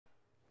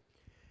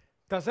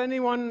Does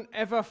anyone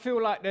ever feel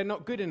like they're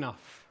not good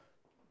enough?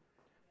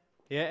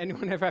 Yeah,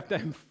 anyone ever have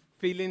them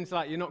feelings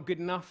like you're not good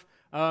enough?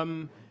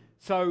 Real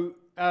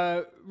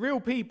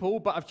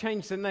people, but I've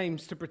changed the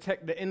names to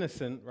protect the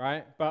innocent,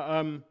 right?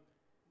 But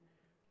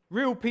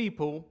real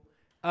people,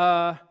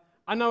 I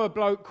know a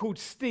bloke called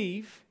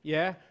Steve,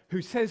 yeah,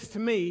 who says to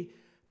me,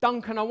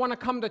 Duncan, I want to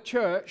come to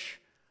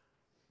church,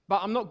 but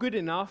I'm not good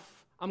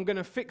enough. I'm going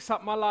to fix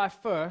up my life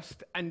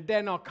first, and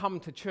then I'll come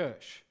to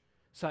church.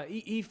 So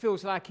he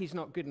feels like he's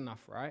not good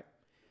enough, right?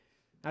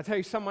 I'll tell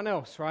you someone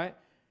else, right?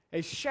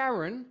 Is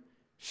Sharon.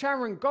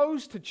 Sharon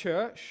goes to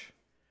church,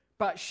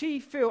 but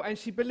she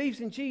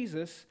believes in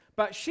Jesus,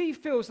 but she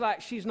feels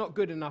like she's not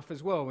good enough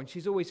as well. And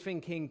she's always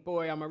thinking,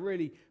 boy, I'm a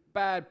really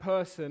bad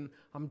person.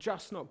 I'm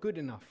just not good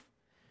enough.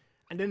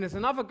 And then there's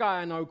another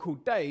guy I know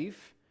called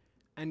Dave,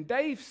 and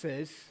Dave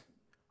says,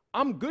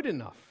 I'm good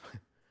enough.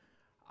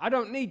 I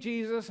don't need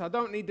Jesus. I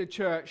don't need the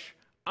church.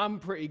 I'm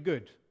pretty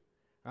good,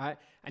 right?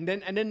 And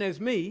then there's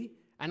me,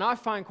 and I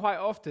find quite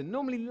often,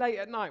 normally late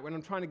at night when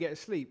I'm trying to get to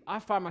sleep, I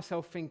find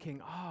myself thinking,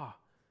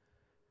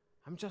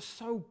 I'm just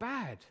so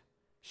bad.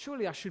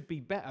 Surely I should be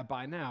better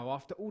by now.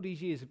 After all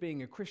these years of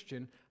being a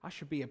Christian, I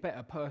should be a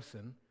better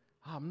person.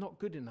 I'm not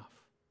good enough.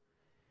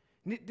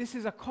 This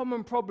is a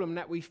common problem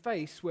that we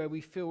face where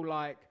we feel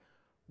like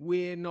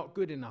we're not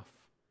good enough.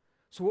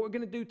 So what we're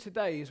going to do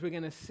today is we're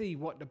going to see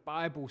what the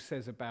Bible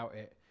says about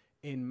it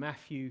in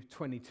Matthew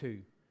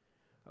 22.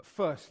 But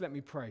first, let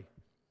me pray.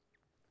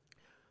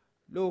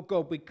 Lord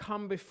God, we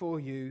come before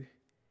you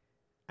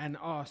and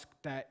ask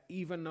that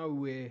even though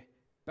we're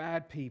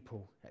bad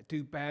people that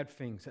do bad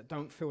things, that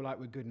don't feel like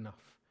we're good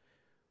enough,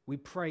 we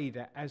pray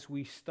that as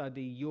we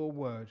study your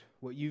word,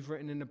 what you've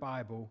written in the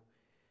Bible,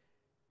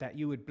 that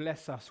you would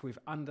bless us with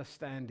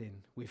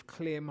understanding, with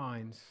clear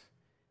minds,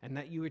 and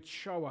that you would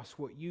show us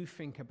what you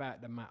think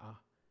about the matter,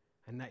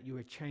 and that you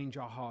would change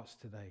our hearts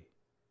today.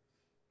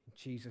 In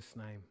Jesus'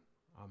 name,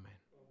 amen.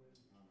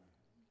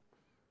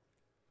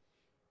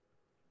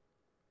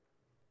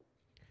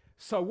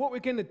 So what we're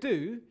going to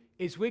do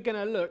is we're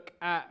going to look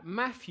at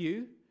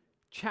Matthew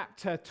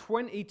chapter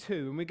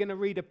 22, and we're going to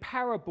read a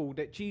parable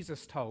that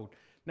Jesus told.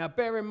 Now,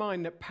 bear in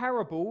mind that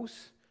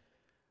parables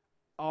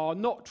are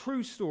not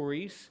true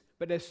stories,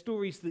 but they're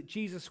stories that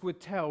Jesus would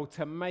tell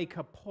to make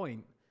a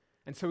point.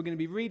 And so we're going to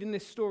be reading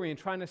this story and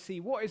trying to see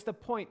what is the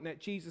point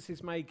that Jesus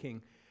is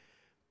making.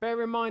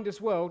 Bear in mind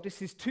as well,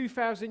 this is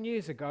 2,000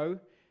 years ago,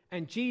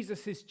 and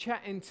Jesus is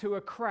chatting to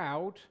a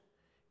crowd,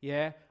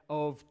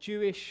 of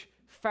Jewish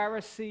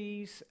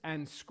Pharisees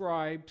and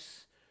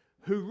scribes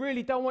who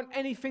really don't want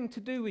anything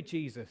to do with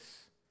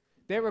Jesus.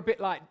 They're a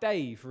bit like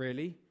Dave,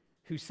 really,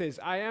 who says,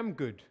 I am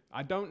good.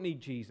 I don't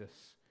need Jesus.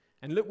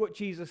 And look what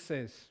Jesus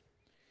says.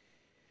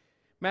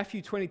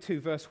 Matthew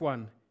 22, verse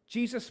 1.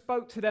 Jesus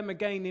spoke to them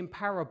again in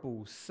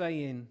parables,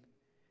 saying,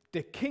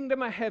 the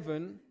kingdom of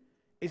heaven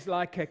is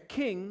like a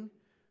king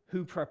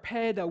who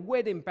prepared a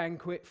wedding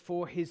banquet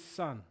for his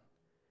son.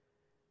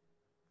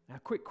 Now,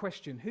 quick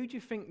question. Who do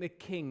you think the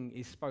king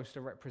is supposed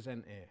to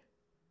represent here?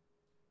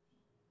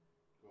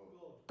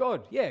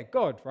 God. Yeah,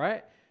 God,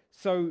 right?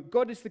 So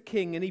God is the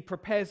king, and he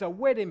prepares a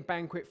wedding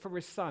banquet for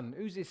his son.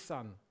 Who's his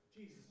son?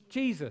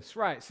 Jesus,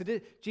 right. So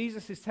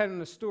Jesus is telling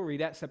a story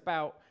that's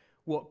about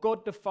what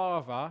God the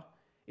Father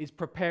is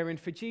preparing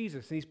for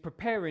Jesus. And he's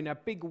preparing a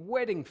big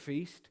wedding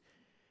feast,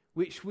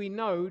 which we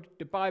know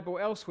the Bible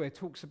elsewhere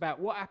talks about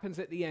what happens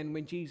at the end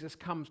when Jesus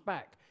comes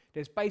back.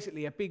 There's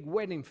basically a big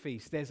wedding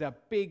feast. There's a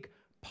big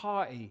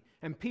party.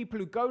 And people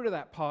who go to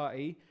that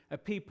party are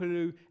people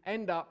who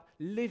end up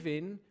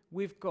living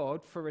with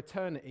God for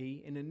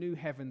eternity in a new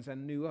heavens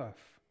and new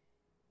earth.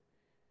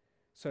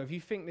 So if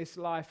you think this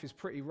life is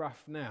pretty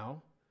rough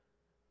now,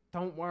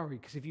 don't worry,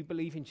 because if you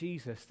believe in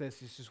Jesus, there's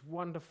this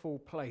wonderful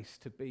place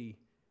to be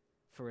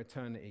for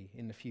eternity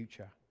in the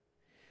future.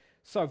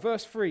 So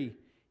verse 3,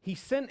 he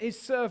sent his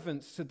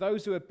servants to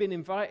those who had been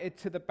invited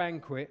to the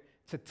banquet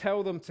to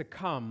tell them to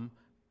come,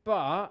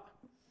 but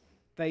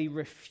they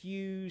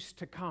refused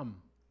to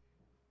come.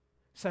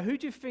 So who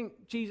do you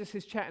think Jesus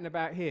is chatting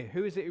about here?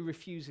 Who is it who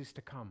refuses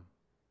to come?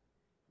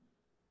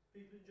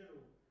 People in general.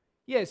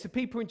 Yeah, it's the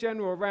people in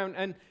general around,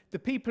 and the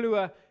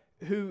people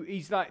who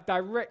he's like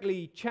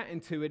directly chatting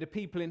to are the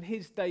people in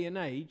his day and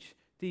age,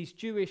 these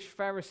Jewish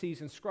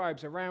Pharisees and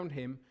scribes around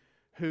him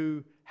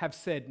who have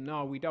said,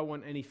 no, we don't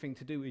want anything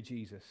to do with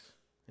Jesus.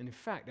 And in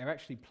fact, they're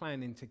actually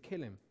planning to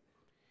kill him.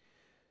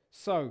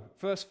 So,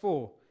 verse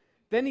 4,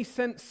 then he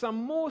sent some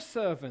more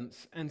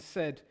servants and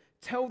said,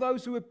 tell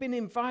those who have been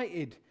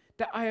invited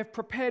that I have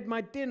prepared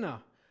my dinner.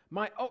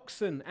 My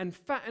oxen and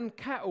fattened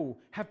cattle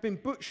have been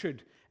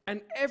butchered,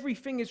 and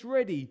everything is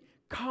ready.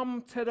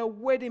 Come to the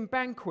wedding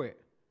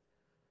banquet.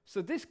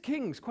 So this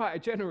king's quite a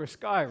generous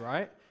guy,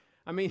 right?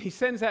 I mean, he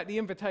sends out the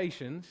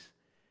invitations.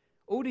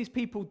 All these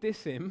people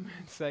diss him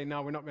and say,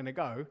 no, we're not going to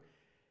go.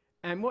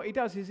 And what he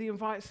does is he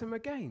invites them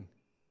again.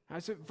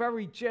 That's a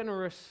very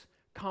generous,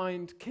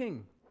 kind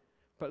king.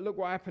 But look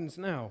what happens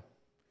now.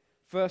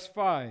 Verse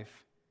 5.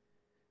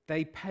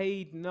 They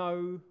paid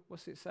no,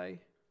 what's it say?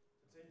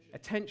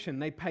 Attention.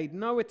 They paid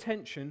no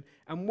attention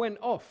and went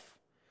off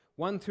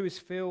one to his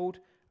field,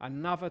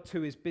 another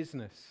to his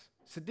business.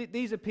 So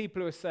these are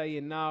people who are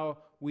saying, no,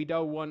 we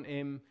don't want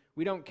him.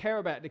 We don't care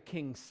about the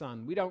king's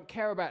son. We don't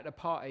care about the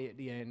party at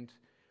the end.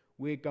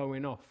 We're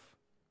going off.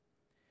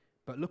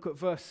 But look at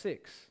verse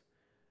 6.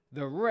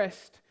 The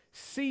rest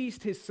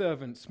seized his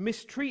servants,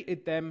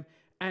 mistreated them,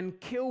 and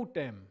killed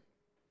them.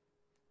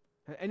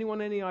 Anyone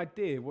any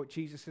idea what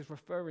Jesus is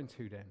referring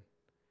to then?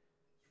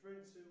 It's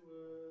referring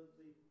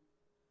to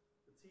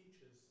the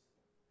teachers.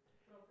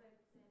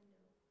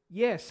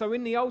 Yeah, so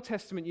in the Old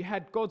Testament, you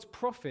had God's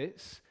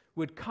prophets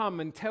would come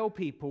and tell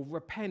people,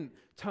 repent,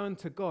 turn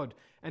to God.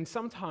 And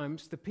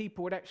sometimes the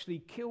people would actually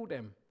kill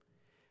them.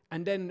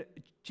 And then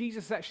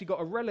Jesus actually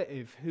got a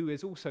relative who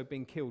has also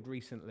been killed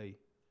recently.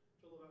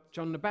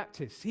 John the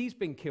Baptist. He's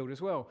been killed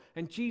as well.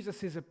 And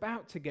Jesus is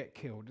about to get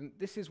killed. And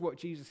this is what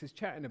Jesus is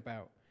chatting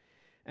about.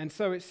 And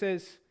so it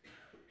says,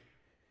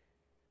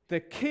 the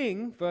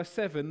king, verse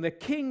 7, the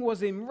king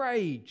was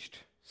enraged.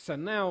 So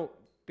now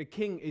the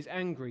king is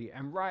angry,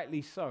 and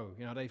rightly so.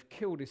 You know, they've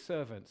killed his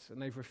servants,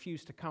 and they've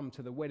refused to come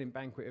to the wedding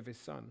banquet of his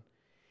son.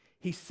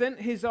 He sent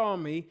his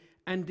army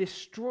and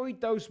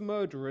destroyed those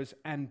murderers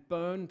and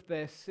burned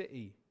their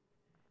city.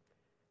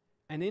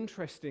 And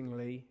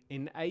interestingly,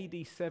 in AD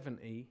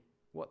 70,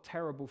 what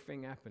terrible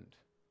thing happened?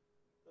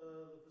 The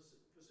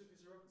Vesuvius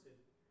erupted.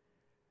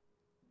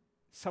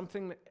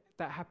 Something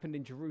that happened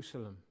in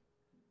Jerusalem.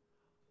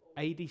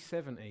 AD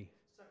 70.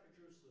 Sack of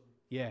Jerusalem.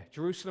 Yeah,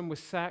 Jerusalem was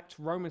sacked.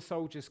 Roman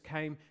soldiers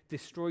came,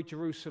 destroyed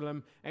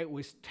Jerusalem. It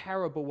was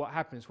terrible what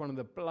happened. It's one of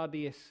the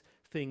bloodiest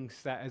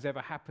things that has ever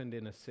happened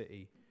in a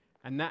city.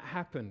 And that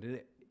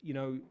happened. You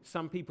know,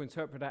 some people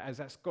interpret that as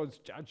that's God's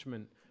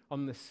judgment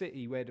on the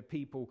city where the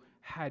people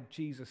had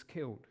Jesus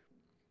killed.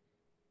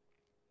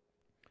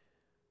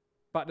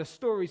 But the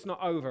story's not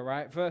over,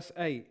 right? Verse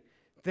 8.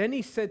 Then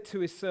he said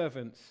to his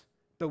servants,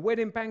 the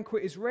wedding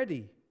banquet is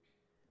ready,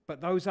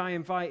 but those I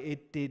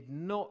invited did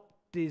not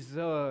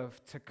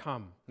deserve to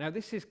come. Now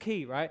this is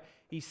key, right?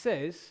 He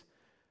says,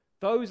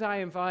 those I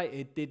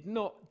invited did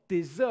not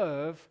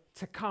deserve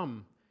to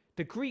come.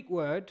 The Greek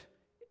word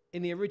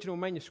in the original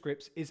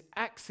manuscripts is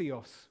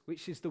axios,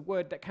 which is the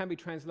word that can be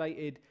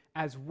translated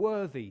as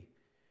worthy.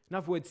 In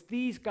other words,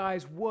 these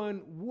guys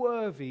weren't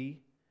worthy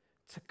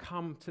to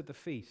come to the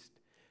feast.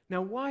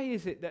 Now, why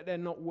is it that they're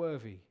not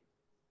worthy?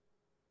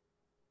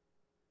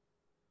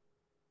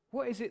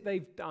 What is it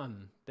they've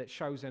done that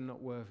shows they're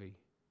not worthy?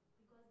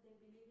 Because they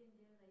believe in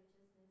their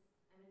righteousness,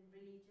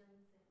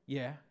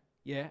 religion.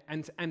 Yeah,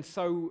 and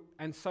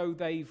so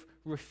they've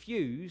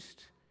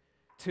refused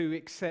to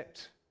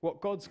accept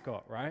what God's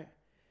got, right?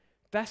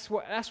 That's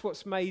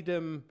what's made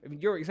them. I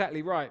mean, you're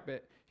exactly right,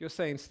 but you're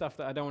saying stuff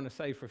that I don't want to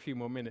say for a few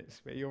more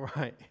minutes. But you're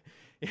right.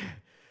 Yeah.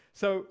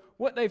 So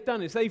what they've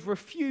done is they've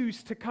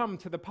refused to come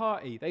to the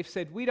party. They've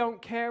said, we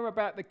don't care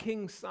about the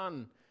king's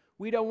son.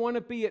 We don't want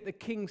to be at the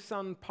king's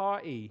son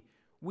party.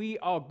 We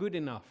are good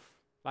enough.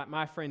 Like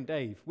my friend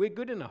Dave, we're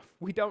good enough.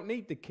 We don't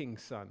need the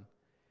king's son.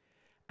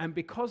 And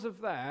because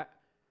of that,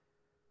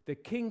 the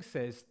king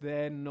says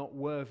they're not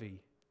worthy.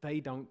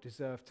 They don't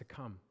deserve to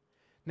come.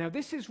 Now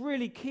this is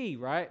really key,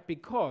 right?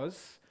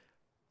 Because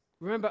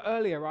remember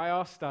earlier I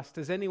asked us,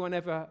 does anyone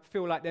ever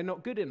feel like they're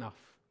not good enough?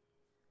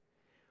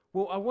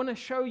 Well, I want to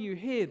show you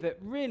here that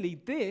really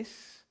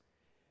this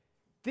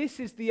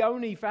is the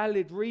only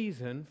valid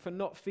reason for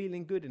not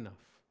feeling good enough.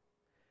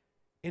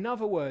 In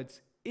other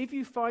words, if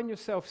you find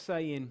yourself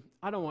saying,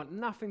 I don't want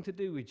nothing to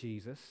do with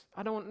Jesus,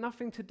 I don't want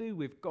nothing to do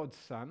with God's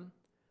son,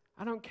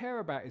 I don't care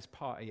about his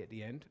party at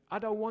the end, I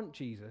don't want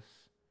Jesus.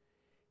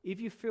 If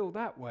you feel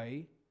that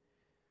way,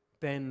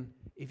 then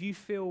if you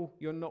feel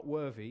you're not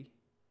worthy,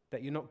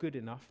 that you're not good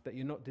enough, that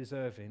you're not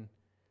deserving,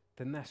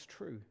 then that's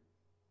true.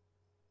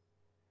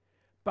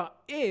 But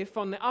if,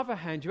 on the other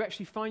hand, you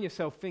actually find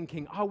yourself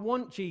thinking, I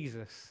want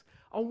Jesus,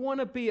 I want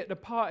to be at the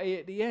party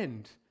at the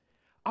end,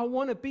 I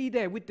want to be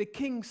there with the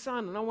king's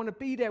son, and I want to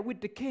be there with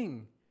the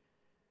king,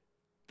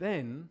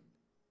 then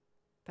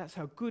that's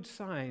a good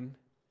sign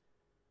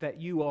that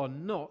you are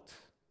not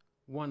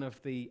one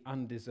of the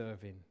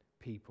undeserving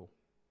people.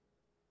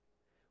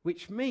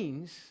 Which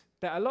means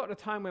that a lot of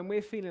the time when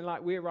we're feeling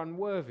like we're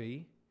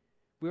unworthy,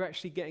 we're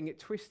actually getting it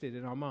twisted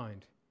in our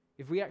mind.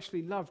 If we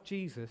actually love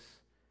Jesus,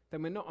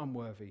 then we're not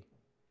unworthy.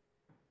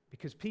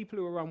 Because people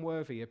who are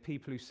unworthy are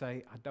people who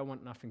say, I don't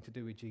want nothing to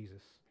do with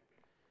Jesus.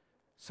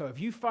 So if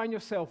you find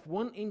yourself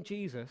wanting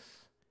Jesus,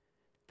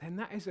 then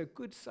that is a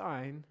good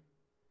sign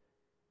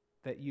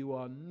that you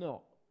are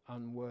not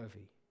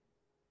unworthy.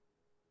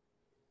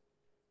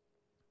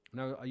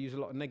 No, I use a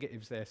lot of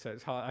negatives there, so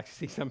it's hard. I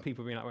see some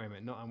people being like, wait a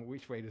minute,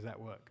 which way does that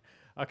work?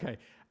 Okay,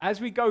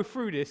 as we go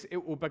through this,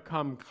 it will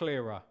become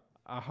clearer,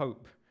 I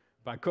hope,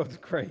 by God's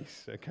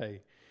grace,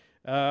 okay?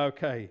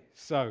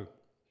 So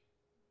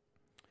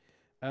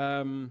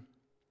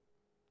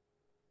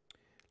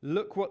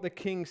look what the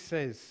king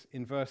says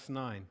in verse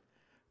 9.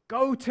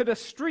 Go to the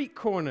street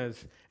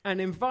corners and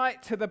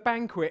invite to the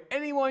banquet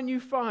anyone you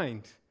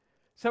find.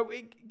 So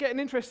get an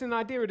interesting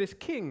idea of this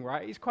king,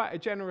 right? He's quite a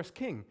generous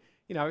king.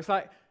 You know, it's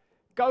like,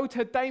 Go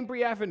to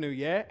Danebury Avenue,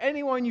 yeah?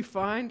 Anyone you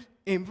find,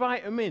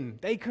 invite them in.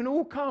 They can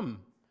all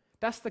come.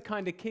 That's the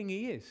kind of king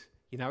he is.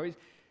 You know,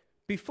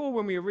 before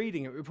when we were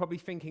reading it, we were probably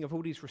thinking of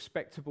all these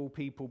respectable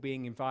people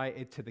being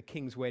invited to the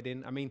king's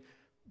wedding. I mean,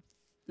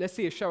 let's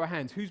see a show of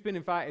hands. Who's been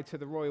invited to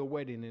the royal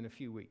wedding in a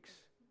few weeks?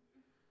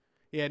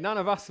 Yeah, none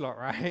of us lot,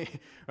 right?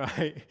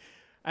 Right?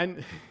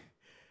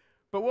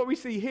 But what we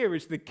see here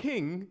is the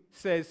king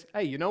says,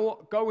 hey, you know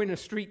what? Go in the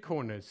street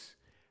corners.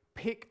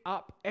 Pick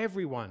up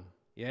everyone.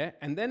 Yeah?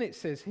 And then it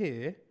says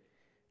here,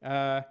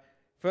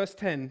 verse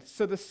 10,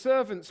 so the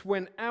servants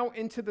went out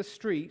into the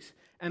streets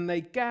and they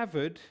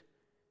gathered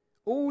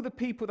all the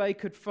people they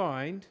could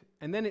find.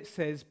 And then it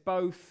says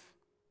both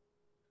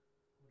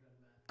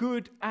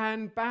good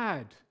and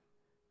bad.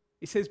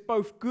 It says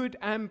both good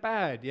and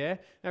bad, yeah?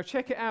 Now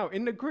check it out.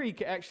 In the Greek,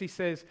 it actually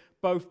says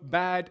both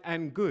bad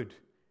and good,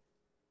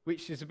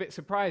 which is a bit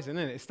surprising,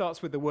 isn't it? It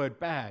starts with the word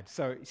bad,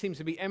 so it seems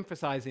to be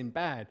emphasizing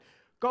bad.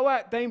 Go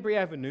out Danebury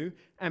Avenue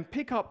and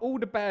pick up all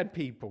the bad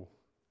people,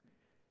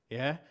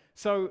 yeah?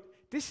 So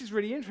this is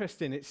really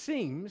interesting. It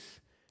seems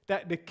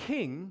that the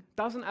king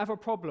doesn't have a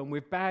problem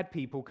with bad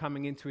people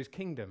coming into his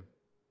kingdom.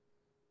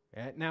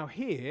 Yeah? Now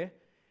here,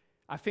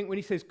 I think when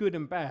he says good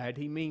and bad,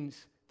 he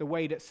means the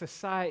way that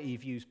society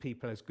views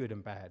people as good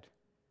and bad.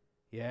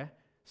 Yeah?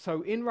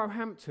 So in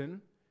Roehampton,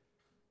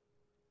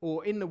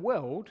 or in the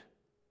world,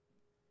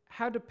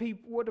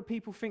 what do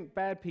people think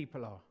bad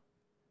people are?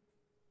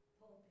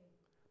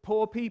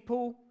 Poor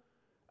people,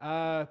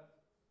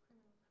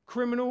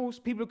 criminals,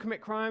 people who commit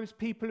crimes,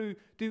 people who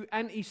do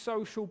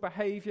antisocial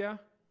behavior,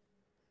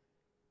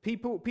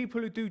 people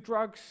who do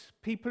drugs,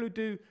 people who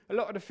do a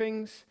lot of the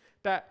things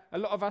that a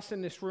lot of us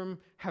in this room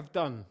have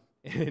done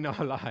in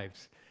our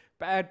lives.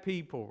 Bad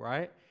people,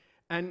 right?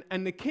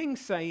 And the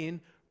king's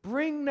saying,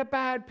 bring the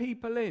bad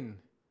people in.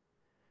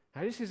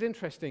 Now this is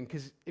interesting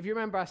because if you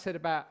remember I said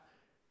about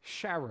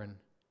Sharon.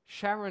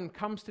 Sharon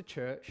comes to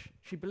church,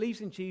 she believes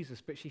in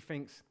Jesus, but she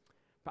thinks,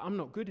 but I'm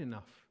not good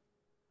enough.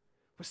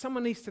 But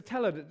someone needs to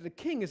tell her that the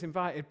king has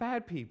invited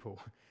bad people.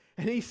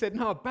 And he said,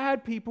 no,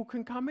 bad people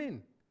can come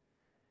in.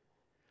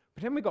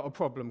 But then we got a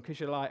problem because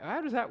you're like,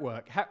 how does that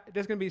work?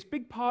 There's going to be this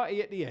big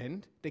party at the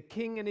end, the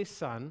king and his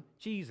son,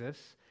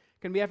 Jesus,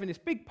 going to be having this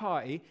big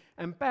party,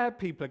 and bad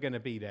people are going to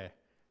be there.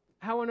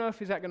 How on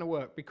earth is that going to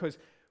work? Because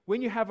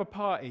when you have a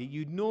party,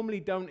 you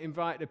normally don't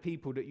invite the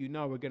people that you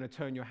know are going to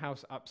turn your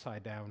house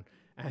upside down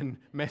and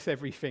mess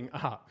everything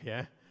up,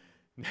 yeah?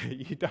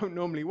 You don't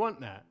normally want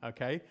that,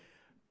 okay?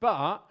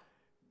 But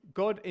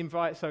God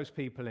invites those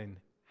people in.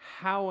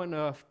 How on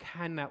earth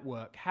can that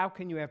work? How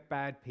can you have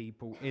bad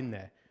people in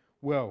there?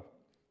 Well,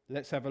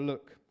 let's have a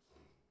look.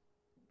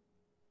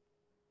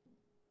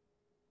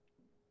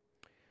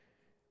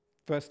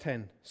 Verse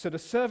 10, so the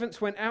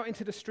servants went out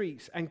into the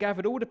streets and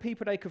gathered all the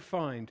people they could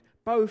find,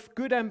 both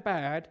good and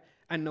bad,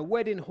 and the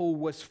wedding hall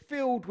was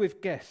filled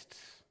with guests.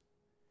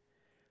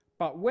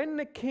 But when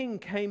the king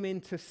came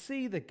in to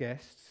see the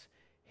guests,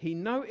 he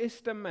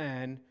noticed a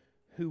man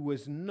who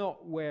was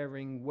not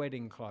wearing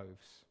wedding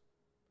clothes.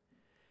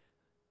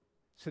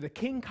 So the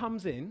king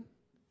comes in,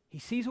 he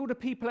sees all the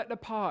people at the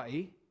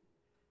party.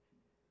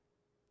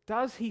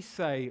 Does he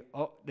say,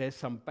 oh, there's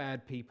some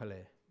bad people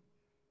here?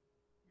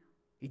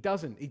 He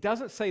doesn't. He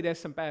doesn't say there's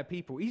some bad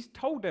people. He's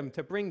told them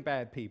to bring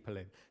bad people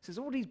in. So there's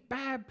all these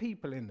bad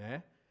people in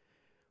there.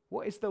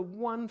 What is the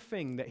one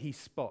thing that he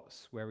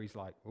spots where he's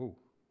like, oh.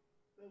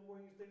 They're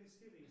wearing his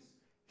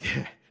skivvies.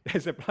 Yeah,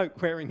 there's a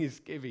bloke wearing his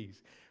skivvies.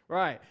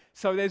 Right.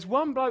 So there's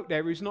one bloke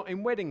there who's not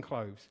in wedding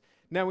clothes.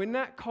 Now, in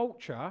that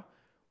culture,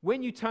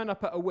 when you turn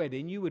up at a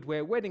wedding, you would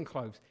wear wedding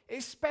clothes,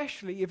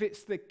 especially if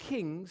it's the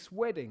king's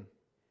wedding.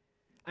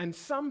 And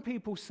some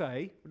people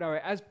say, though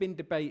it has been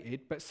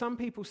debated, but some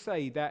people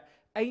say that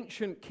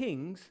ancient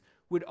kings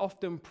would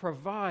often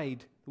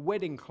provide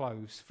wedding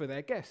clothes for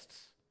their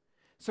guests.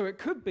 So it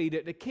could be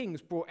that the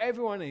kings brought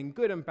everyone in,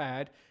 good and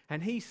bad,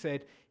 and he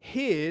said,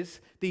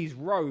 here's these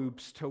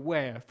robes to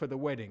wear for the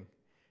wedding.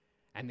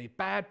 And the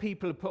bad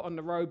people are put on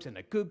the robes, and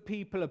the good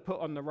people are put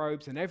on the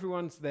robes, and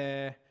everyone's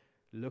there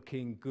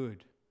looking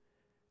good.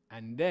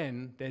 And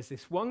then there's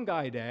this one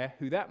guy there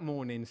who that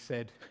morning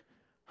said,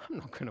 I'm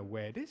not going to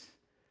wear this.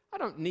 I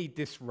don't need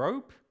this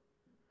robe.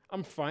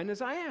 I'm fine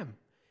as I am.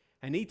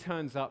 And he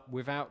turns up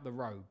without the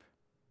robe.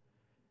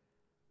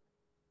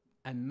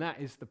 And that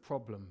is the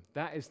problem.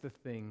 That is the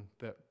thing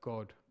that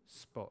God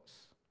spots.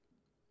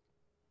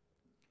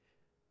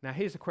 Now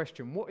here's a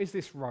question. What is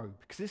this robe?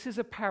 Because this is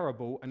a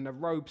parable and the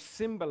robe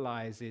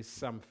symbolizes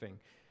something.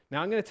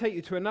 Now I'm going to take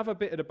you to another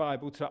bit of the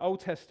Bible, to the Old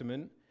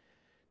Testament,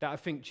 that I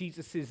think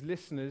Jesus'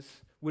 listeners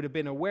would have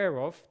been aware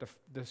of,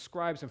 the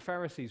scribes and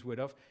Pharisees would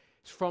have.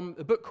 It's from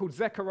a book called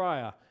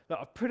Zechariah. That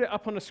I've put it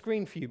up on the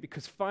screen for you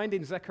because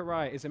finding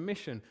Zechariah is a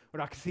mission.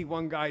 But I can see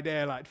one guy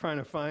there like trying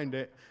to find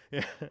it.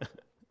 Yeah.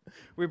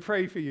 We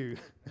pray for you.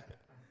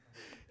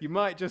 You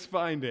might just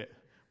find it.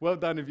 Well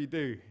done if you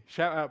do.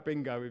 Shout out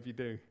bingo if you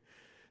do.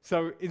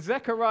 So in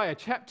Zechariah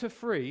chapter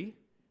 3,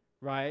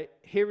 right,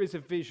 here is a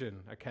vision,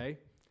 okay?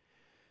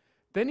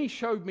 Then he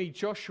showed me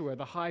Joshua,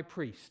 the high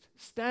priest,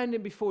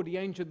 standing before the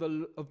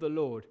angel of the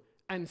Lord,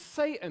 and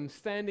Satan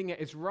standing at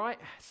his right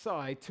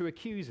side to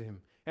accuse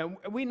him. And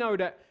we know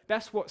that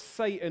that's what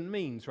Satan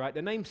means, right?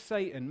 The name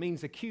Satan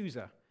means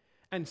accuser.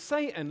 And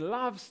Satan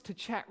loves to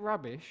chat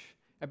rubbish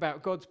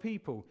about God's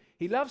people.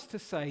 He loves to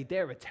say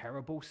they're a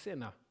terrible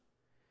sinner.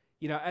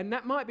 You know, and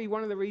that might be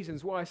one of the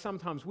reasons why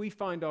sometimes we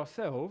find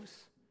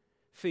ourselves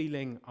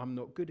feeling, I'm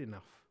not good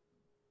enough.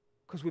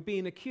 Because we're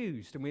being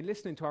accused and we're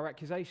listening to our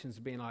accusations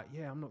and being like,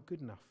 yeah, I'm not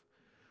good enough.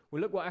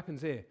 Well, look what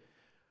happens here.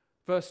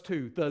 Verse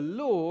 2, the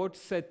Lord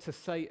said to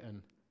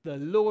Satan, the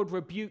Lord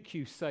rebuke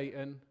you,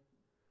 Satan.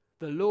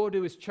 The Lord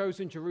who has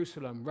chosen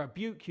Jerusalem,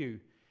 rebuke you.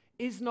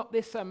 Is not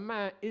this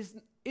man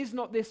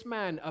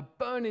a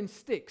burning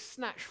stick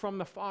snatched from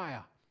the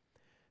fire?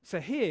 So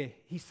here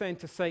he's saying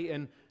to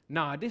Satan,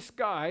 nah, this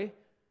guy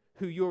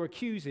who you're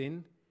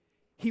accusing,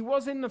 he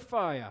was in the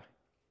fire.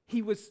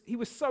 He was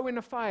so in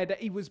the fire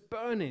that he was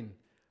burning.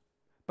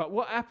 But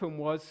what happened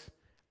was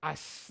I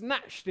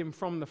snatched him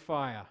from the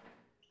fire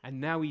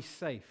and now he's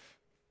safe.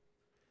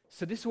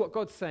 So this is what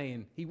God's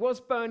saying. He was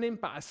burning,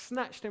 but I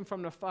snatched him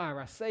from the fire.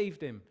 I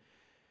saved him.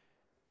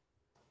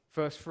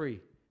 Verse 3.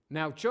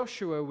 Now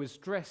Joshua was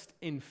dressed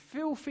in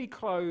filthy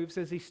clothes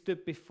as he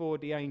stood before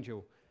the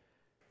angel.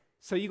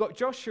 So you got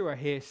Joshua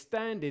here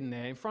standing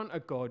there in front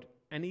of God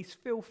and he's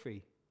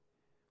filthy.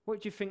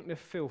 What do you think the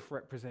filth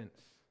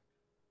represents?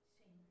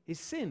 His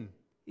sin.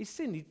 His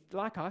sin. He's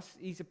like us,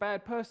 he's a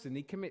bad person.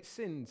 He commits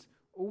sins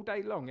all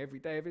day long, every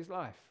day of his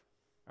life.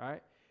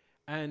 Right?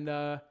 And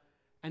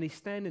he's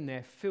standing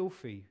there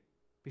filthy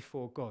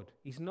before God.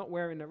 He's not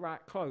wearing the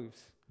right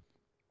clothes.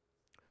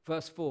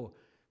 Verse 4.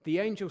 The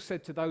angel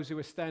said to those who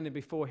were standing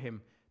before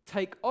him,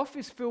 take off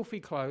his filthy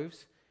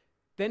clothes.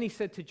 Then he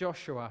said to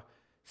Joshua,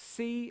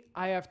 see,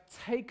 I have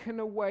taken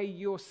away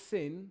your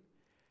sin,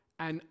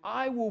 and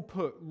I will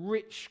put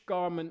rich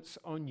garments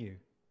on you.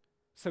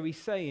 So he's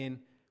saying,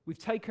 we've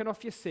taken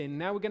off your sin,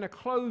 now we're going to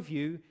clothe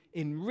you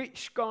in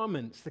rich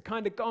garments, the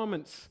kind of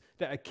garments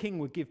that a king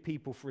would give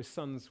people for his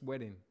son's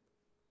wedding.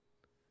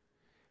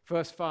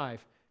 Verse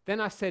 5,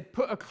 then I said,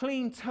 put a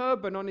clean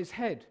turban on his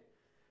head.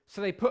 So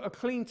they put a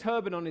clean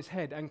turban on his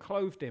head and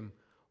clothed him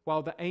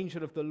while the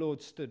angel of the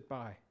Lord stood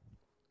by.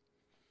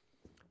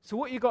 So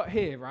what you got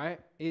here, right,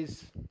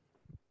 is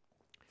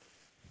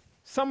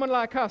someone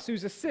like us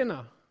who's a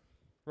sinner,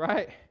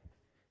 right,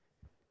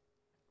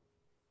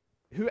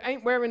 who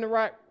ain't wearing the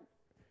right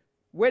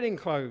wedding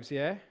clothes,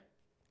 yeah?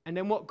 And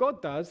then what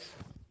God does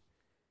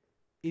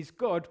is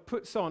God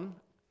puts on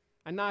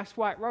a nice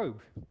white robe,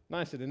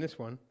 nicer than this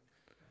one,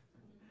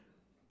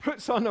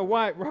 puts on a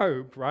white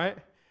robe, right?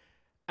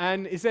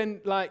 And is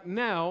then like,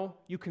 now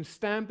you can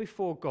stand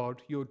before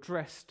God, you're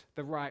dressed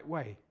the right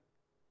way.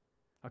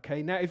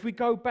 Okay, now if we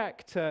go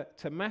back to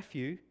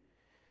Matthew,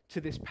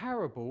 to this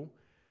parable,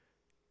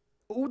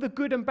 all the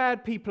good and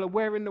bad people are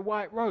wearing the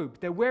white robe.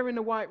 They're wearing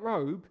the white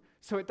robe,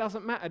 so it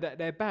doesn't matter that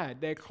they're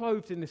bad. They're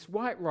clothed in this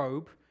white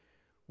robe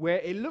where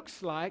it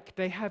looks like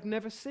they have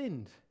never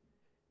sinned.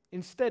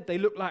 Instead, they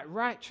look like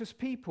righteous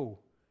people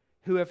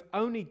who have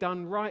only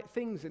done right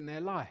things in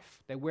their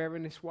life. They're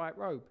wearing this white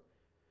robe.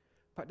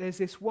 But there's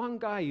this one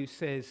guy who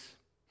says,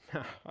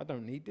 I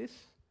don't need this.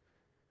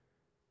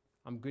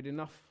 I'm good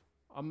enough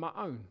on my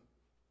own.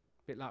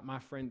 A bit like my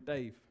friend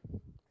Dave.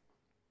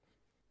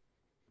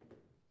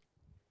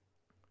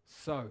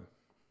 So,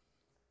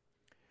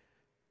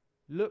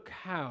 look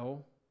how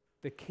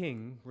the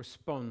king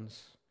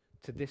responds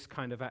to this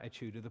kind of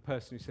attitude of the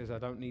person who says, I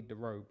don't need the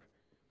robe.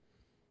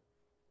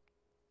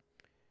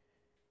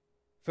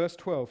 Verse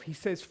 12, he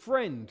says,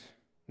 friend.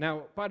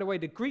 Now, by the way,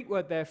 the Greek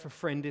word there for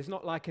friend is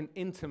not like an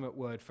intimate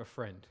word for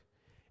friend.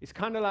 It's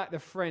kind of like the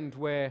friend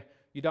where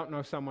you don't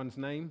know someone's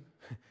name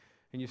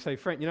and you say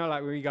friend, you know,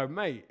 like when you go,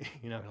 mate,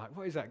 you know, like,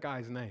 what is that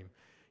guy's name?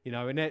 You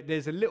know, and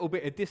there's a little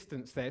bit of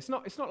distance there. It's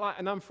not like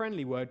an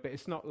unfriendly word, but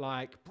it's not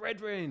like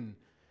brethren.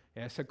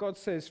 Yeah, so God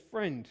says,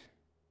 friend.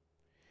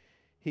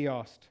 He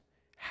asked,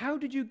 how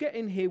did you get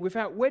in here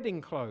without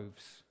wedding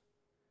clothes?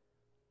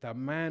 The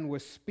man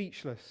was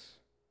speechless.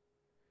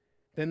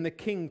 Then the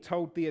king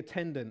told the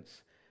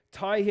attendants,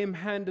 tie him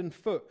hand and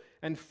foot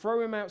and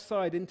throw him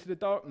outside into the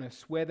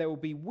darkness where there will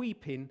be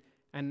weeping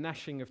and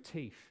gnashing of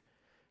teeth.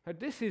 Now,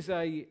 this is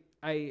an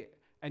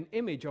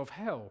image of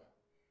hell.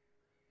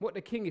 What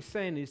the king is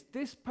saying is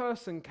this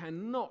person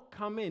cannot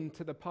come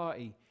into the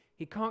party.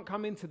 He can't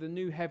come into the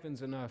new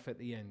heavens and earth at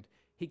the end.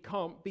 He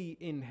can't be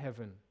in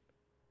heaven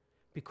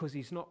because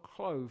he's not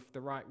clothed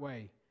the right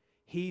way.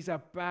 He's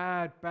a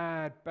bad,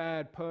 bad,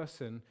 bad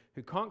person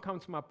who can't come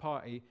to my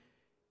party.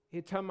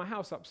 He'd turn my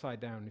house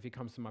upside down if he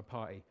comes to my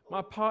party.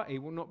 My party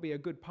will not be a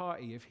good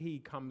party if he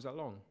comes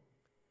along.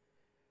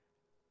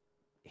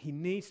 He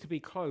needs to be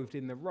clothed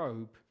in the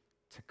robe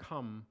to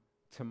come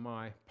to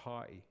my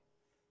party.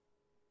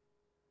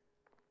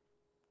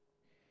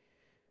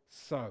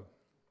 So,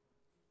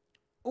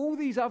 all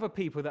these other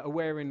people that are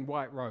wearing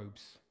white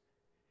robes,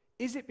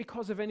 is it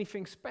because of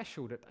anything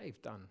special that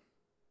they've done?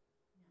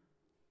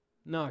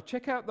 No.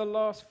 Check out the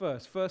last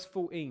verse, verse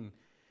 14.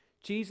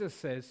 Jesus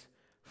says,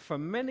 For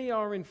many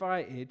are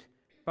invited,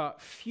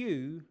 but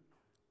few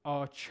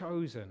are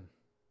chosen.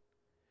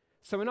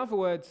 So in other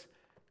words,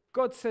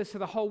 God says to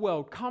the whole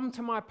world, come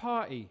to my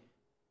party.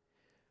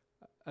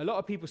 A lot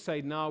of people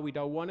say, no, we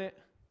don't want it.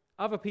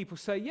 Other people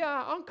say,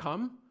 yeah, I'll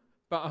come,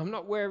 but I'm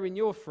not wearing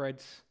your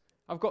threads.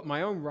 I've got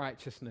my own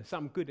righteousness.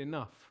 I'm good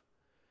enough.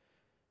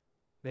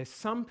 There's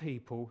some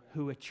people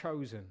who are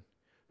chosen,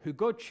 who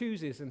God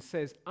chooses and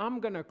says, I'm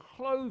going to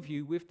clothe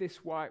you with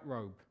this white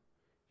robe.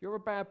 You're a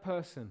bad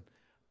person,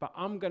 but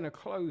I'm going to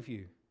clothe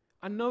you.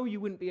 I know you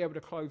wouldn't be able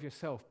to clothe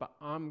yourself, but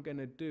I'm going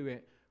to do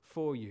it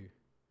for you.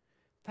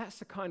 That's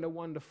the kind of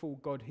wonderful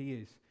God he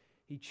is.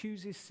 He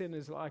chooses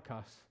sinners like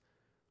us,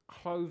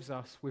 clothes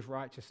us with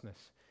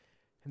righteousness.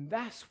 And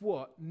that's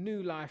what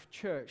New Life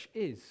Church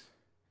is.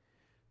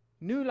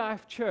 New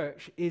Life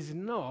Church is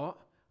not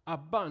a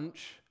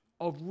bunch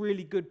of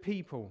really good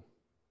people.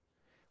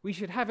 We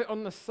should have it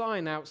on the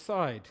sign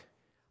outside.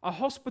 A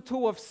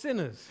hospital of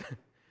sinners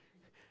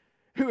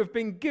who have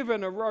been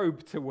given a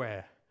robe to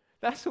wear.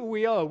 That's all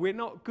we are. We're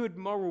not good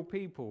moral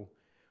people.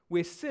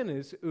 We're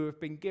sinners who have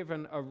been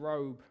given a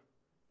robe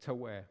to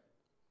wear.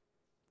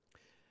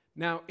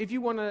 Now, if you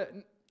want to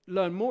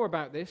learn more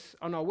about this,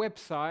 on our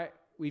website,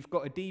 we've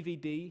got a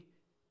DVD,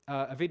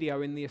 a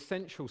video in the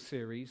Essential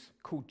series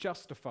called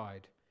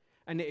Justified.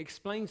 And it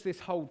explains this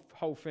whole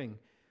thing.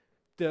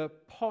 The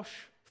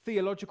posh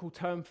theological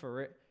term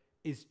for it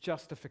is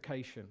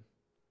justification.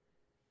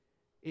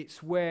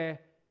 It's where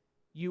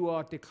you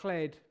are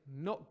declared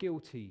not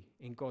guilty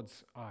in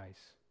God's eyes,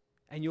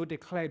 and you're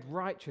declared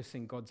righteous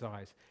in God's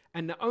eyes.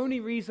 And the only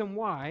reason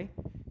why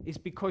is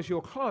because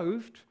you're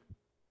clothed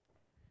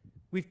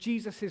with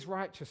Jesus'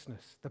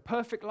 righteousness. The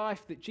perfect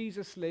life that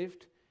Jesus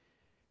lived,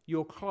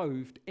 you're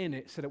clothed in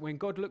it, so that when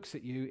God looks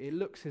at you, it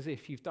looks as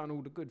if you've done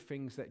all the good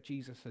things that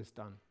Jesus has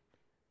done.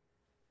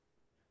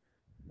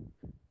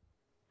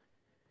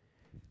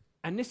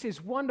 And this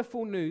is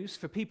wonderful news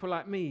for people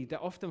like me that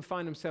often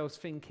find themselves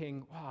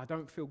thinking, oh, I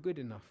don't feel good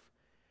enough.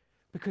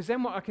 Because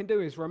then what I can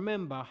do is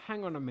remember,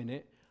 hang on a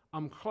minute,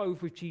 I'm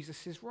clothed with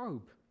Jesus'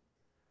 robe.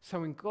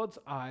 So in God's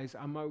eyes,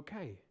 I'm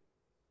okay.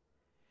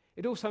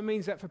 It also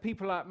means that for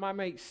people like my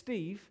mate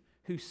Steve,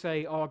 who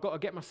say, oh, I've got to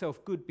get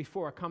myself good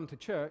before I come to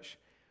church,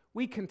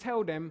 we can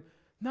tell them,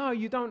 no,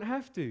 you don't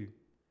have to.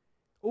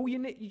 All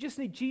you just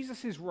need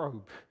Jesus'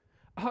 robe.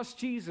 Ask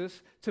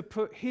Jesus to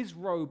put his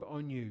robe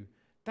on you.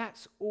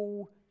 That's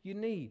all you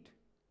need.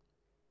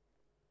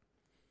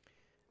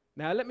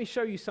 Now, let me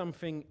show you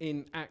something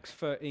in Acts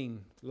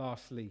 13,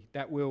 lastly,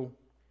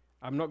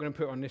 I'm not going to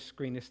put it on this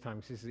screen this time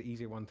because this is the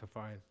easier one to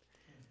find.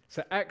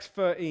 So Acts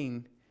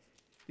 13,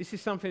 this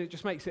is something that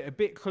just makes it a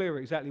bit clearer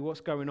exactly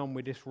what's going on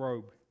with this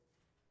robe.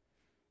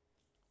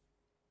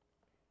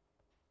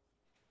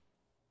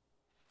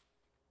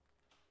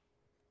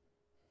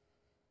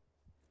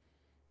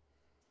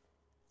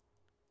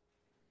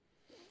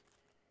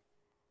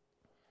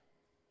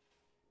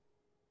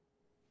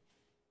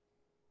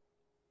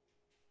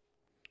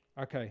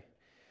 Okay,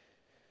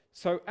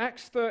 so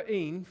Acts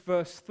 13,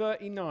 verse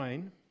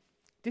 39,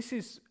 this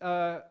is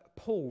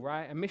Paul,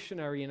 right, a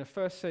missionary in the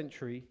first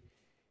century.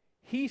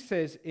 He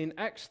says in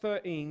Acts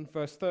 13,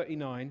 verse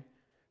 39,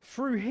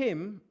 through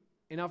him,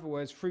 in other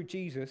words, through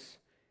Jesus,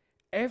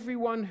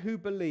 everyone who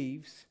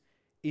believes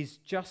is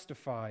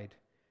justified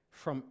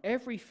from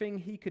everything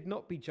he could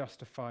not be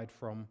justified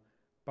from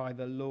by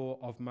the law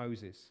of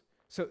Moses.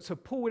 So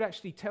Paul would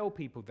actually tell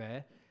people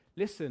there,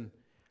 listen,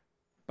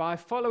 by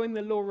following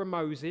the law of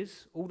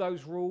Moses, all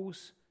those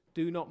rules,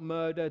 do not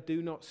murder,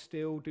 do not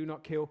steal, do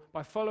not kill,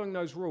 by following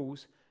those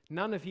rules,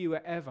 none of you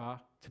are ever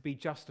to be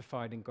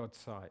justified in God's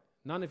sight.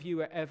 None of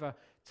you are ever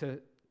to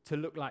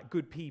look like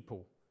good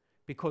people,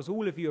 because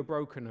all of you are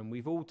broken and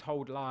we've all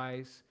told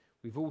lies,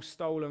 we've all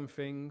stolen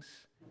things.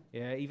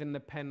 Yeah, even the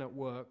pen at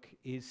work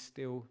is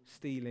still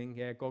stealing.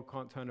 Yeah, God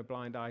can't turn a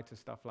blind eye to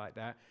stuff like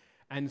that.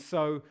 And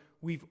so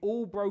we've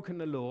all broken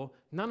the law.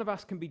 None of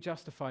us can be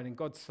justified in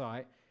God's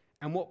sight.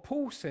 And what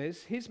Paul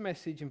says, his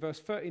message in verse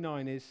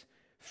 39 is,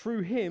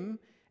 through him,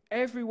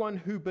 everyone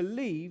who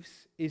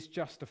believes is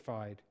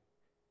justified.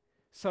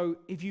 So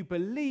if you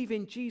believe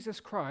in Jesus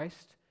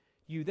Christ,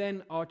 you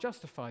then are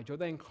justified. You're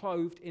then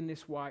clothed in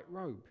this white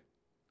robe.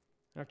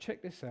 Now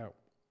check this out.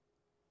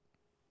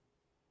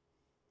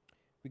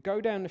 We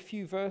go down a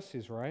few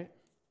verses, right?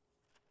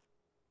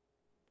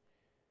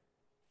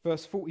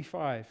 Verse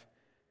 45.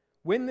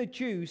 When the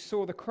Jews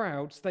saw the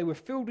crowds, they were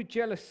filled with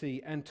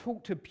jealousy and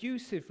talked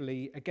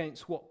abusively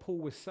against what Paul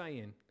was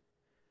saying.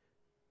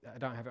 I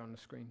don't have it on the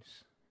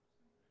screens.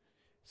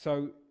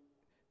 So,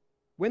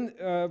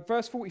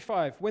 verse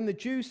 45, when the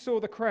Jews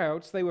saw the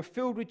crowds, they were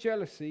filled with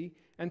jealousy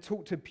and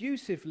talked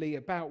abusively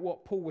about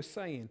what Paul was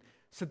saying.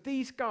 So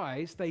these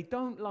guys, they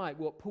don't like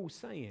what Paul's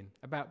saying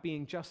about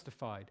being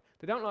justified.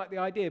 They don't like the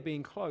idea of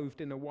being clothed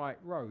in a white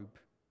robe.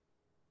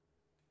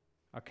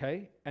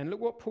 Okay? And look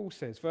what Paul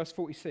says, verse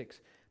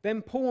 46.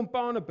 Then Paul and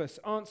Barnabas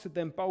answered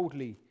them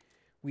boldly,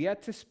 we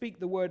had to speak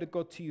the word of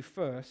God to you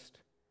first.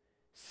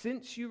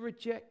 Since you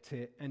reject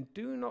it and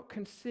do not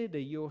consider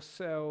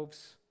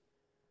yourselves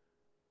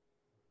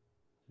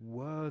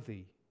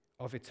worthy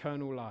of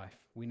eternal life,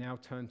 we now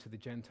turn to the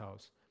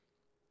Gentiles.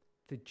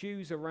 The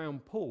Jews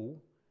around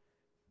Paul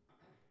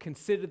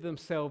considered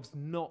themselves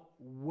not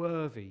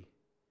worthy.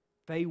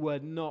 They were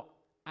not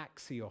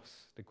axios,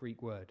 the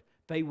Greek word.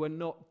 They were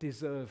not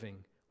deserving.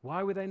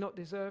 Why were they not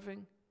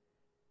deserving?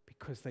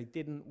 Because they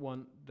didn't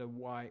want the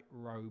white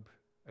robe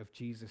of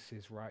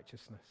Jesus'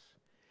 righteousness.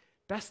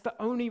 That's the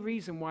only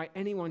reason why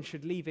anyone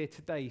should leave here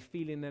today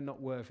feeling they're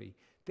not worthy.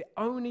 The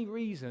only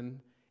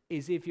reason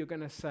is if you're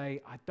going to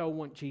say, I don't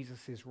want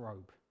Jesus'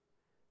 robe.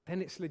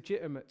 Then it's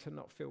legitimate to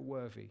not feel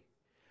worthy.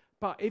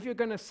 But if you're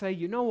going to say,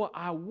 you know what,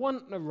 I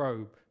want the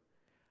robe.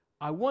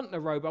 I want the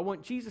robe. I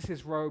want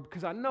Jesus' robe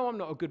because I know I'm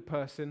not a good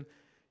person.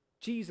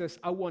 Jesus,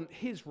 I want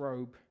his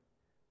robe.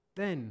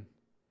 Then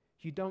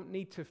you don't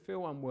need to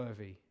feel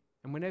unworthy.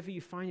 And whenever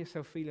you find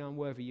yourself feeling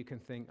unworthy, you can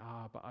think,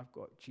 but I've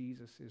got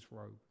Jesus'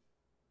 robe.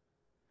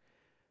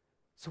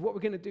 So what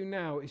we're going to do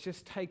now is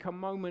just take a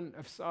moment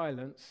of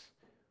silence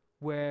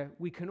where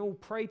we can all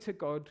pray to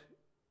God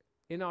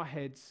in our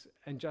heads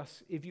and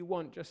just, if you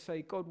want, just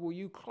say, God, will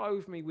you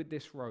clothe me with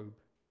this robe?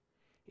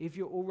 If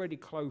you're already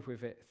clothed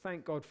with it,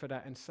 thank God for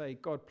that and say,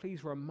 God,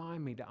 please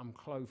remind me that I'm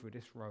clothed with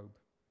this robe.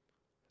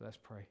 So let's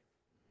pray.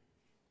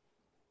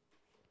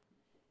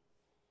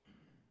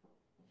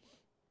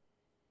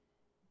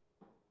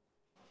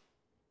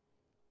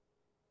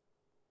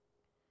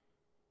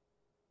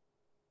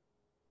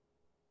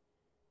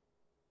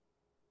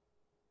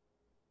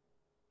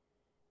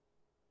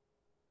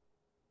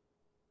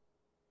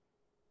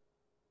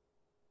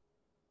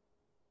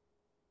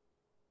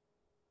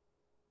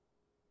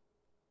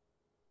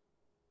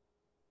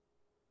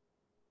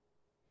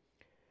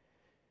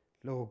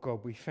 Lord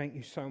God, we thank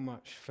you so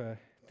much for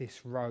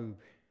this robe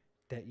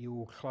that you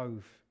will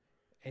clothe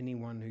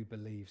anyone who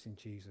believes in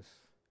Jesus.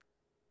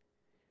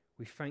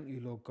 We thank you,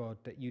 Lord God,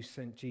 that you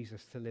sent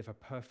Jesus to live a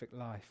perfect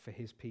life for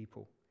his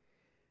people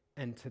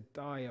and to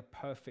die a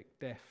perfect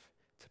death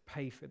to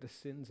pay for the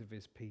sins of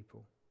his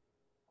people.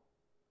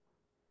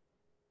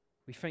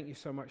 We thank you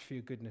so much for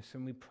your goodness,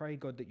 and we pray,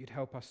 God, that you'd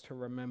help us to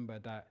remember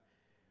that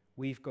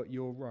we've got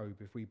your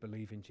robe if we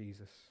believe in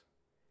Jesus.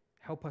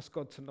 Help us,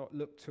 God, to not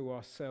look to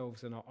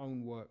ourselves and our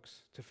own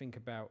works to think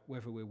about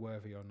whether we're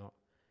worthy or not,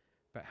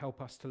 but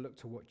help us to look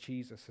to what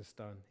Jesus has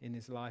done in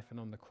his life and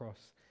on the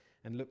cross,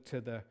 and look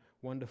to the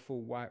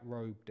wonderful white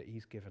robe that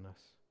he's given us.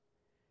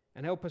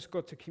 And help us,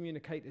 God, to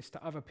communicate this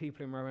to other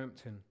people in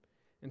Roehampton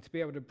and to be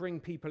able to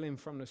bring people in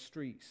from the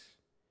streets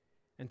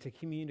and to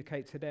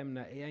communicate to them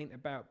that it ain't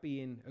about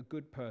being a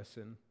good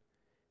person,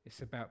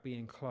 it's about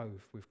being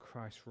clothed with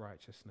Christ's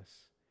righteousness.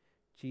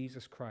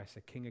 Jesus Christ,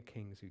 the King of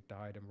Kings who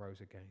died and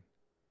rose again.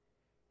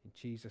 In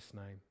Jesus'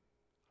 name,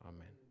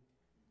 amen.